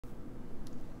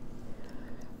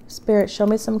Spirit, show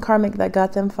me some karmic that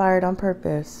got them fired on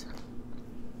purpose.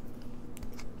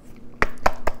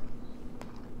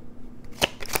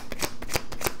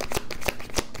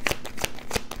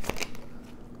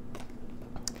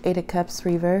 Eight of Cups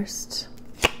reversed.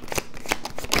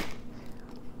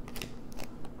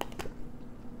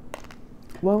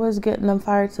 What was getting them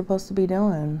fired supposed to be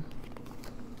doing?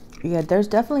 Yeah, there's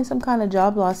definitely some kind of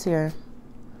job loss here.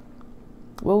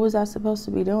 What was that supposed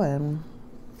to be doing?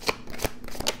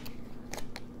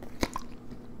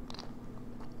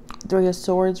 Three of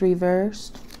Swords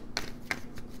reversed.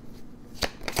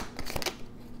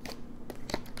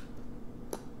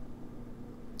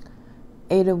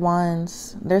 Eight of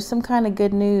Wands. There's some kind of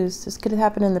good news. This could have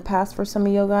happened in the past for some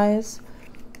of you guys.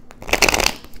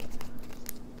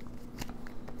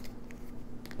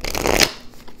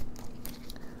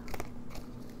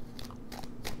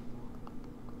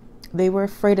 They were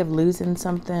afraid of losing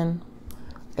something.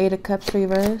 Eight of Cups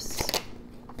reverse.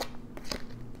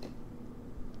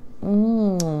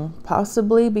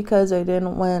 Possibly because they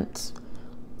didn't want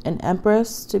an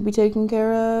Empress to be taken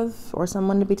care of, or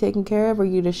someone to be taken care of, or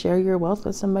you to share your wealth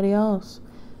with somebody else.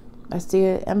 I see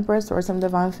an Empress or some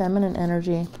divine feminine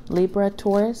energy. Libra,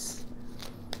 Taurus.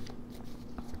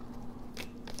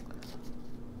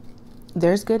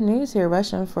 There's good news here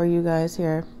rushing for you guys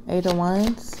here. Eight of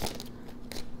Wands.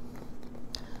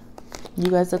 You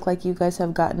guys look like you guys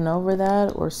have gotten over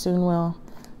that or soon will.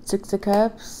 Six of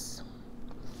Cups.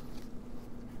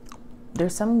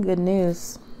 There's some good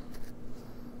news.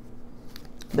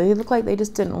 They look like they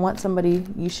just didn't want somebody,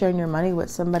 you sharing your money with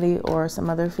somebody or some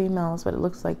other females, what it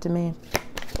looks like to me.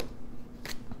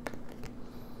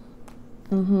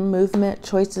 Movement,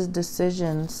 choices,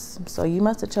 decisions. So you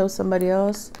must have chose somebody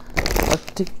else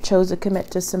or chose to commit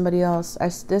to somebody else.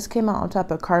 This came out on top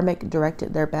of karmic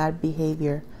directed their bad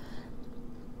behavior.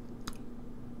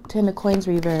 Ten of Coins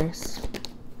reverse.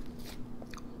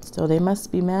 So they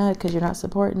must be mad because you're not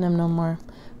supporting them no more.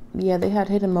 Yeah, they had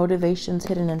hidden motivations,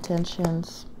 hidden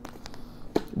intentions.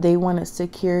 They wanted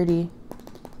security.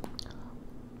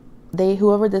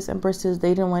 Whoever this Empress is, they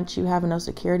didn't want you having no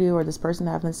security or this person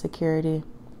having security.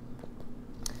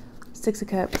 Six of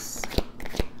Cups.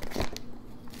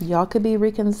 Y'all could be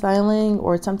reconciling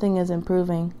or something is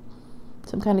improving.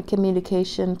 Some kind of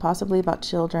communication, possibly about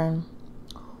children.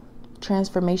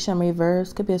 Transformation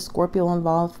reverse. Could be a Scorpio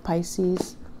involved,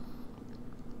 Pisces.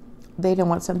 They didn't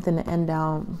want something to end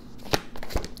out.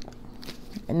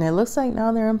 And it looks like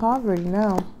now they're in poverty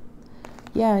now.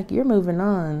 Yeah, you're moving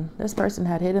on. This person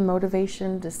had hidden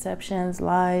motivation, deceptions,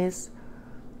 lies.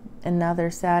 And now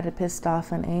they're sad and pissed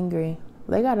off and angry.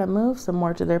 They got to move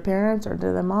somewhere to their parents or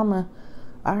to their mama.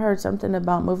 I heard something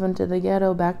about moving to the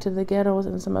ghetto, back to the ghettos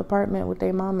in some apartment with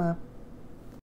their mama.